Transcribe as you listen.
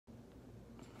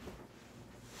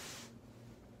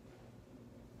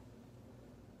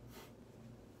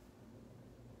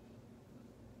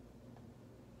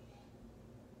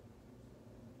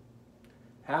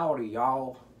Howdy,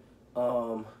 y'all.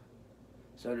 So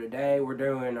today we're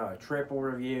doing a triple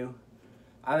review.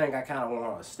 I think I kind of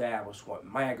want to establish what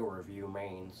mega review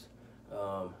means.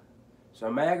 So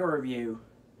mega review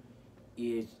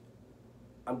is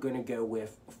I'm going to go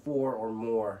with 4 or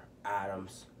more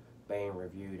items being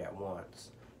reviewed at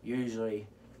once. Usually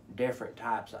different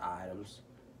types of items.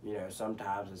 You know,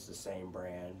 sometimes it's the same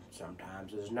brand,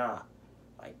 sometimes it's not.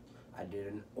 Like, I did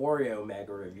an Oreo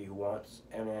mega review once,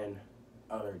 and then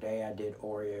other day I did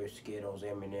Oreo, Skittles,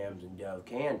 M&Ms, and Dove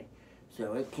candy.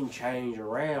 So it can change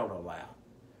around a lot.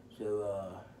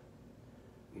 So,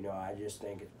 you know, I just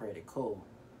think it's pretty cool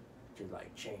to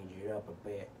like change it up a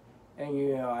bit. And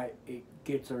you know, it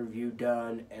gets a review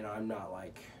done, and I'm not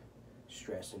like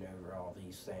stressing over all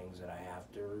these things that I have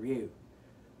to review.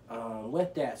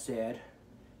 With that said,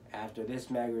 after this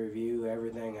mega review,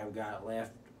 everything I've got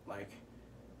left, like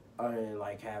other than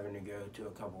like having to go to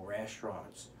a couple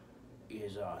restaurants,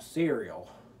 is cereal.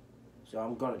 So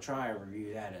I'm gonna try and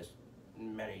review that as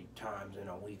many times in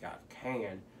a week I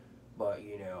can. But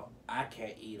you know, I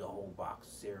can't eat a whole box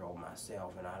of cereal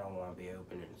myself, and I don't want to be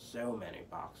opening so many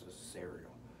boxes of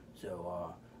cereal.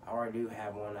 So I already do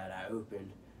have one that I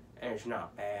opened, and it's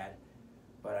not bad.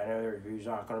 But I know the reviews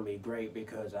aren't going to be great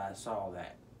because I saw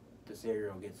that the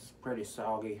cereal gets pretty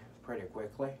soggy pretty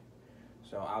quickly.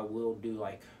 So I will do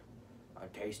like a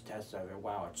taste test of it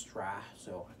while it's dry,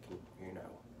 so I can, you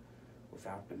know,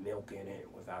 without the milk in it,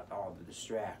 without all the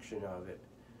distraction of it.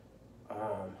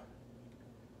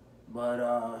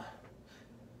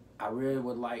 I really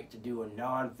would like to do a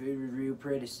non-food review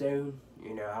pretty soon.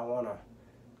 You know, I want to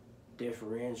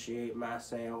differentiate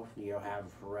myself, you know, have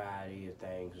a variety of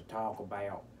things to talk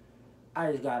about.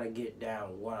 I just got to get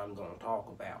down what I'm going to talk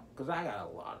about, because I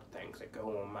got a lot of things that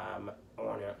go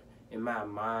in my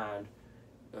mind.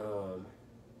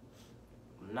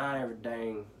 Not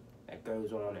everything that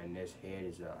goes on in this head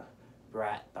is a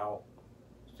bright thought.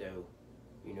 So,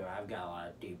 you know, I've got a lot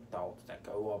of deep thoughts that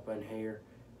go up in here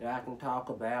that I can talk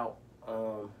about,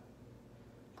 because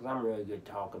I'm really good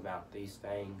to talk about these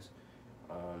things.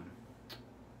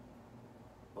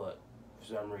 But for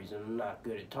some reason, I'm not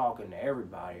good at talking to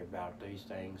everybody about these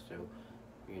things. So,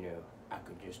 you know, I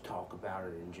could just talk about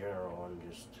it in general and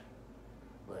just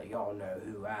let y'all know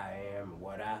who I am,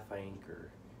 what I think,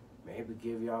 or maybe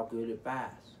give y'all good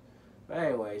advice. But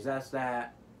anyways, that's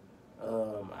that.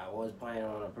 I was planning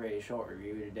on a pretty short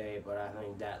review today, but I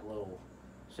think that little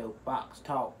soapbox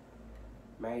talk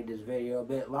made this video a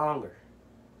bit longer.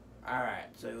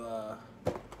 Alright, so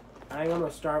I think I'm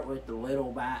going to start with the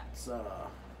Little Bites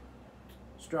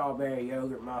strawberry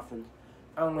yogurt muffins.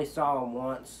 I only saw them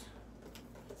once.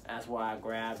 That's why I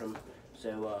grabbed them.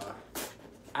 So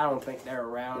I don't think they're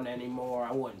around anymore.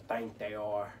 I wouldn't think they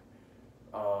are.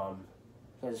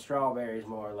 Because strawberry is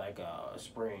more like a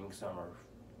spring, summer,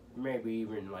 maybe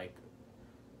even like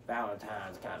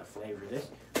Valentine's kind of flavor. This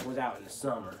was out in the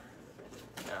summer.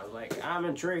 And I was like, I'm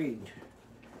intrigued.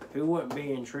 Who wouldn't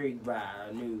be intrigued by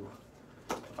a new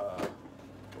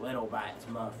Little Bites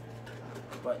muffin?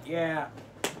 But yeah,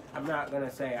 I'm not going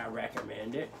to say I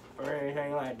recommend it or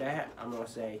anything like that. I'm going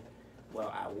to say,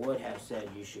 well, I would have said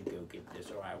you should go get this,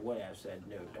 or I would have said,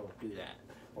 no, don't do that,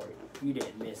 or you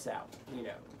didn't miss out, you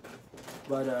know.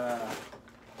 But,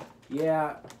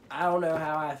 yeah, I don't know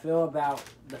how I feel about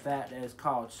the fact that it's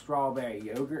called strawberry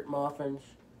yogurt muffins.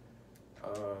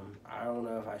 I don't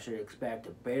know if I should expect a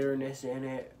bitterness in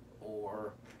it,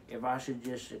 or if I should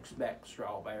just expect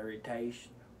strawberry taste,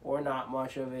 or not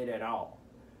much of it at all.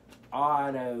 All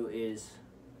I know is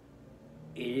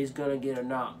it is going to get a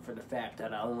knock for the fact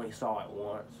that I only saw it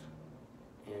once.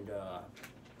 And,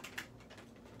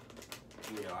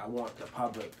 you know, I want the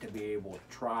public to be able to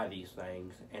try these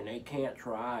things. And they can't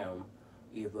try them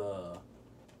if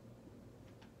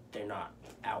they're not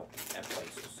out at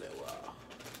places. So, well,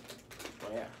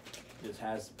 yeah, this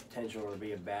has potential to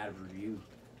be a bad review.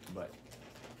 But,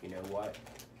 you know what?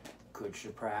 Could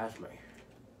surprise me.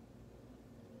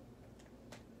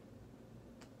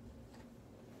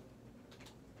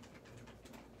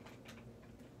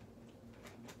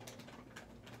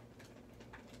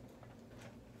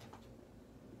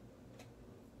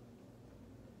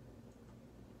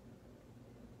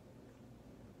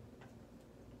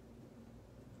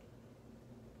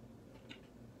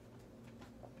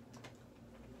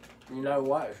 You know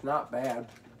what? It's not bad.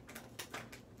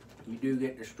 You do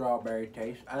get the strawberry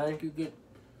taste. I think you get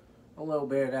a little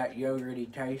bit of that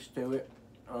yogurty taste to it.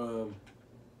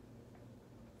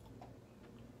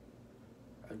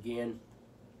 Again,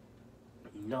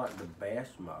 not the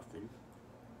best muffin.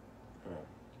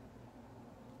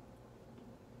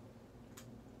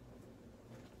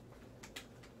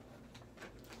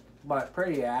 but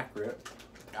pretty accurate,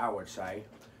 I would say.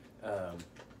 I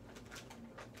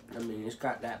mean, it's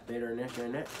got that bitterness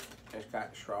in it. It's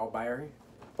got strawberry.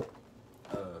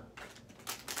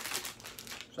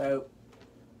 So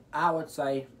I would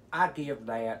say I give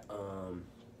that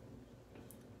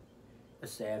a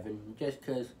 7, just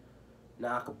because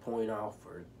knock a point off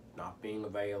for not being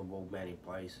available many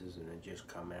places and it just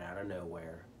coming out of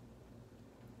nowhere.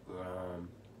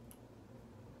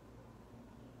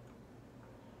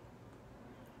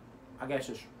 I guess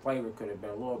this flavor could have been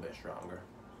a little bit stronger.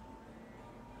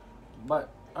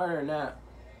 But other than that,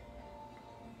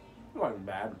 it wasn't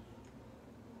bad.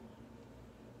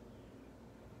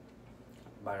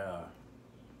 But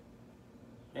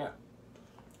yeah.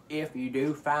 If you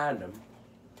do find them,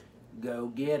 go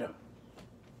get them.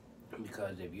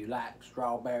 Because if you like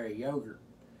strawberry yogurt,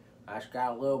 it's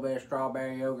got a little bit of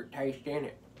strawberry yogurt taste in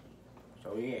it.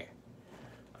 So yeah,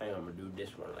 I think I'm gonna do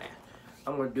this one last.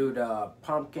 I'm gonna do the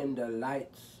Pumpkin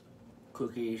Delights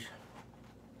cookies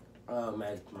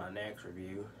as my next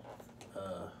review.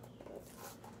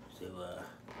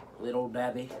 Little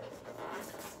Debbie,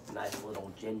 nice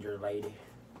little ginger lady,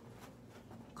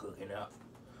 cooking up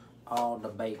all the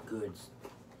baked goods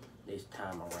this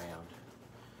time around.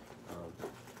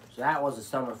 So that was a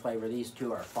summer flavor. These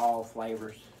two are fall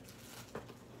flavors.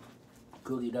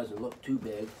 Cookie doesn't look too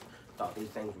big. Thought these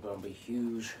things were going to be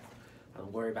huge. I'm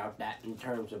worried about that in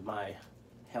terms of my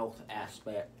health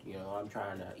aspect. You know, I'm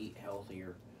trying to eat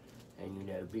healthier, and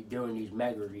you know, be doing these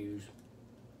mega reviews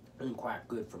isn't quite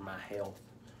good for my health.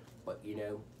 But you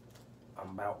know,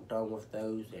 I'm about done with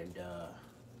those, and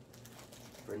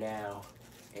for now,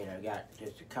 and I got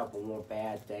just a couple more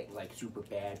bad things, like super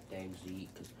bad things to eat,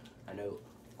 because I know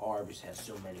Arby's has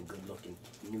so many good looking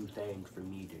new things for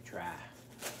me to try.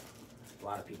 A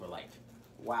lot of people are like,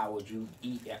 why would you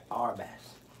eat at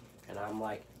Arby's? And I'm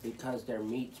like, because their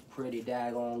meat's pretty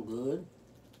daggone good.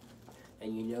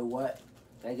 And you know what?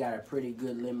 They got a pretty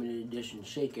good limited edition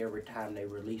shake every time they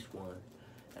release one.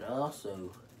 And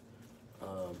also,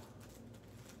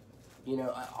 you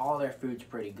know, all their food's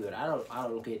pretty good. I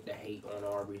don't get the hate on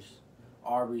Arby's.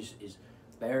 Arby's is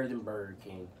better than Burger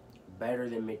King, better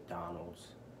than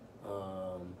McDonald's,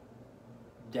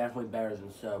 definitely better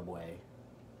than Subway.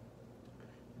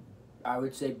 I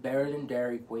would say better than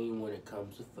Dairy Queen when it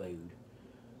comes to food.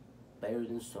 Better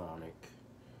than Sonic.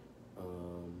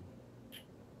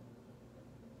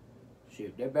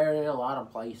 Shoot, they're better than a lot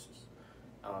of places.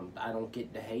 I don't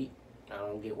get the hate. I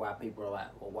don't get why people are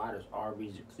like, well, why does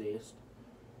Arby's exist?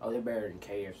 Oh, they're better than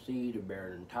KFC. They're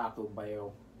better than Taco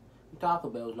Bell.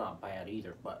 Taco Bell's not bad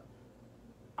either, but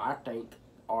I think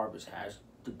Arby's has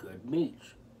the good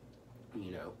meats.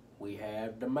 You know, we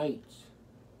have the meats.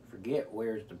 Forget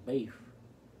where's the beef.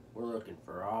 We're looking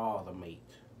for all the meat.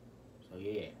 So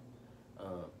yeah,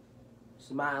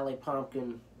 Smiley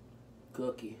Pumpkin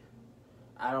cookie.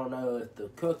 I don't know if the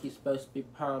cookie's supposed to be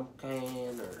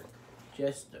pumpkin or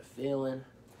just the filling,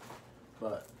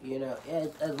 but you know,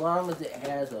 as long as it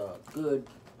has a good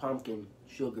pumpkin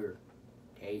sugar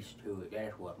taste to it,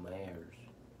 that's what matters.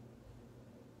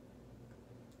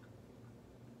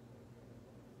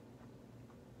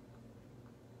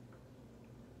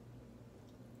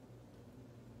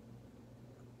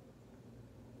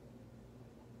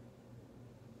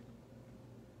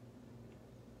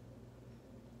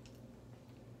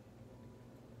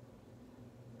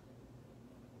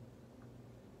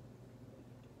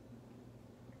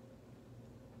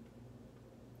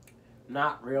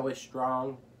 Not really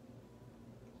strong.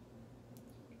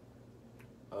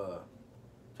 To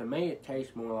me, it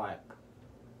tastes more like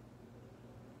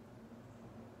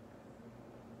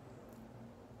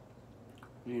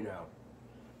you know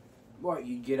what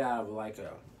you get out of like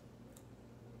a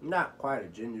not quite a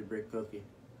gingerbread cookie.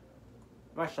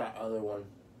 That's that other one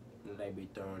that they be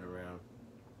throwing around.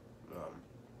 I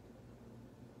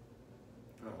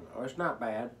don't know. It's not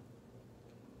bad.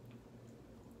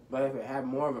 But if it had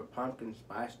more of a pumpkin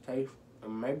spice taste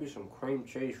and maybe some cream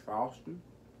cheese frosting,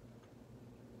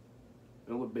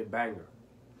 it would be banger.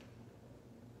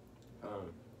 I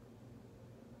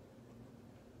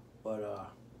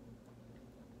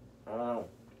don't know.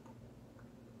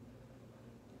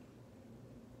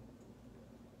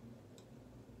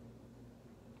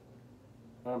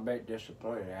 I'm a bit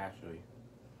disappointed actually.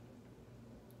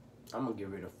 I'm gonna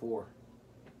give it a 4.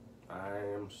 I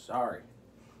am sorry.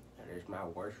 That is my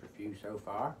worst review so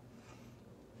far.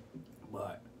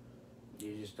 But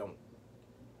you just don't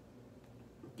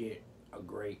get a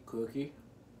great cookie.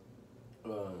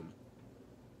 I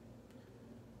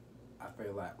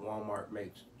feel like Walmart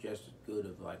makes just as good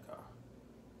of like a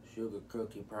sugar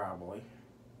cookie probably.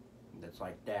 That's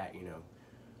like that, you know.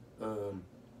 Um,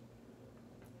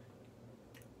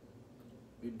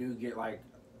 you do get like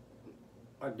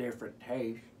a different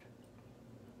taste,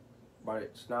 but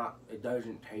it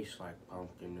doesn't taste like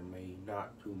pumpkin to me,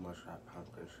 not too much like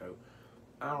pumpkin, so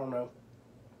I don't know,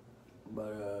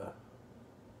 but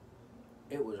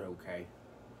it was okay.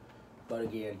 But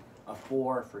again, a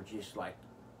 4 for just like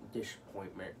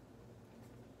disappointment,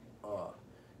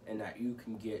 and that you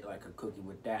can get like a cookie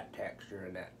with that texture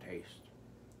and that taste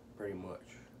pretty much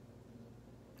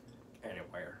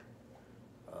anywhere,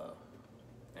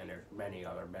 and there's many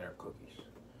other better cookies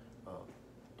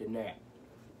than that.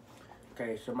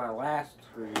 Okay, so my last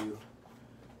review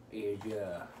is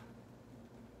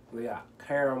we got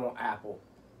caramel apple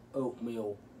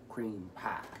oatmeal cream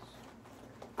pies.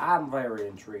 I'm very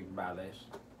intrigued by this.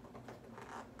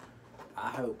 I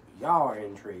hope y'all are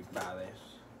intrigued by this.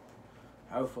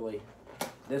 Hopefully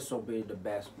this will be the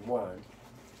best one.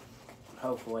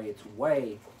 Hopefully it's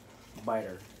way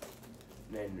better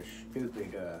than the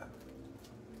stupid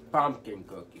pumpkin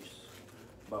cookies.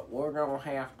 But we're gonna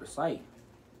have to see.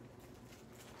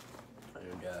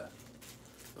 And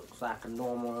looks like a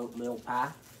normal oatmeal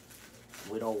pie.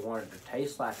 We don't want it to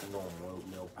taste like a normal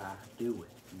oatmeal pie, do we?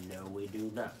 No, we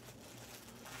do not.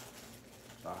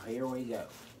 So here we go.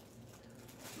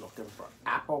 Looking for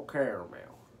apple caramel.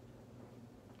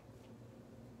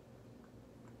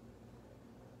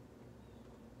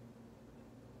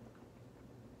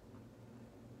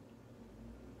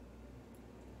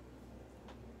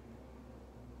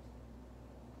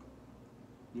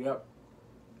 Yep.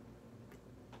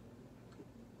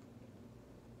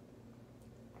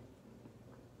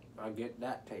 I get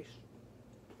that taste.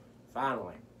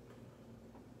 Finally.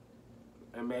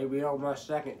 And maybe on my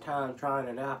second time trying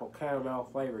an apple caramel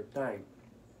flavored thing.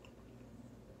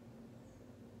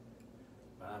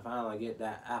 But I finally get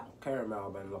that apple caramel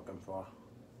I've been looking for.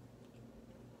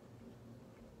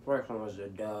 First one was the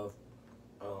Dove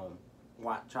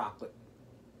white chocolate.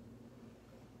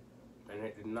 And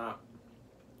it did not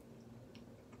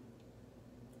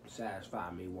satisfy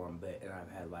me one bit, and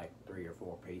I've had like 3 or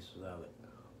 4 pieces of it.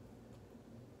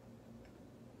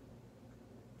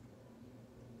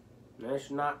 And it's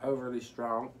not overly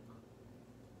strong.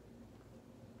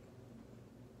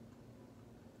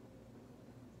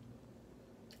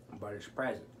 But it's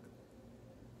present.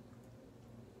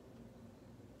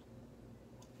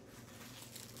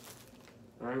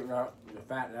 And the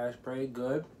fact that it's pretty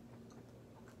good.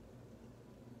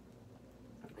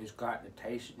 It's got the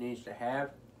taste it needs to have.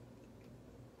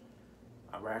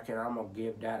 I reckon I'm gonna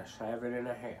give that a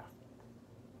 7.5.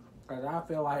 Cause I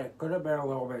feel like it could have been a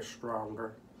little bit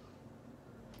stronger.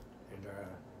 And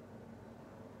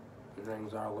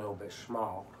things are a little bit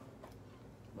small.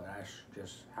 But that's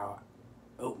just how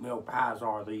oatmeal pies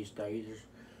are these days. It's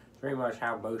pretty much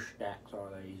how most stacks are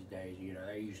these days. You know,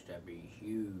 they used to be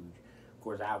huge. Of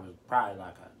course, I was probably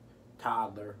like a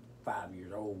toddler, 5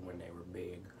 years old when they were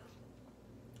big.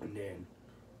 And then,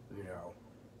 you know,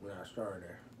 when I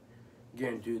started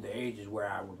getting to the ages where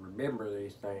I would remember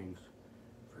these things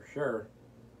for sure,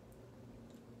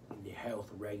 the health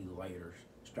regulators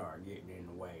started getting in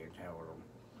the way and telling them,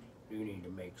 you need to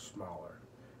make smaller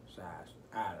sized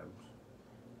items.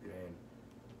 And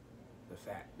the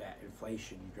fact that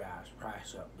inflation drives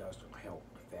price up doesn't help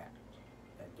the fact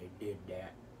that they did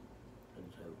that.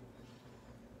 And so,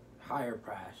 higher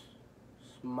price,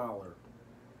 smaller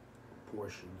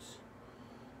portions.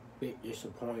 Bit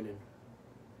disappointed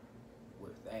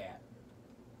with that.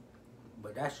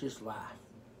 But that's just life.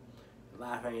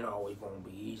 Life ain't always gonna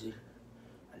be easy.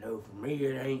 I know for me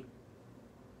it ain't.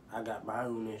 I got my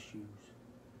own issues.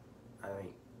 I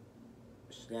think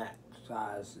snack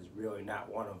size is really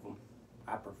not one of them.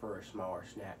 I prefer a smaller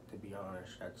snack, to be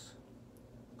honest. That's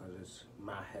because it's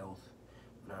my health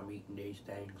when I'm eating these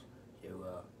things.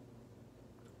 So,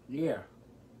 yeah.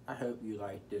 I hope you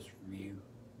like this review.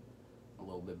 A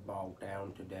little bit bogged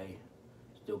down today.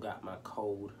 Still got my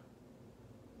cold.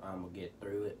 I'm gonna get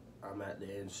through it. I'm at the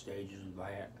end stages of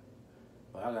that.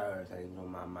 But I got other things on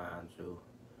my mind, so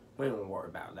we don't worry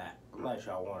about that. Unless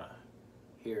y'all wanna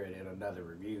hear it in another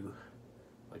review,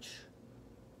 which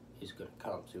is gonna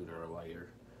come sooner or later.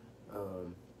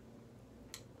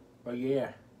 But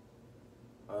yeah,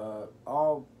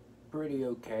 all pretty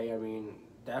okay. I mean,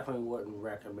 definitely wouldn't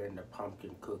recommend the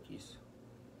pumpkin cookies.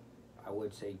 I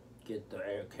would say get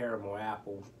the caramel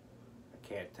apple. I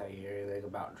can't tell you anything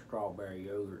about the strawberry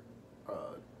yogurt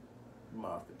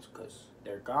muffins because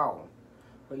they're gone.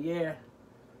 But yeah,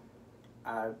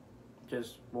 I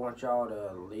just want y'all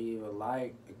to leave a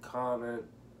like, a comment,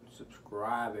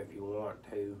 subscribe if you want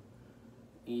to.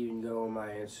 even go on my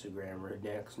Instagram,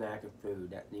 Redneck Snack and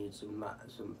Food. That needs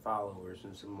some followers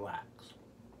and some likes.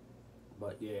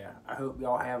 But yeah, I hope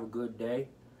y'all have a good day.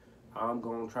 I'm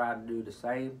gonna try to do the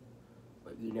same,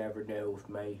 but you never know with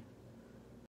me.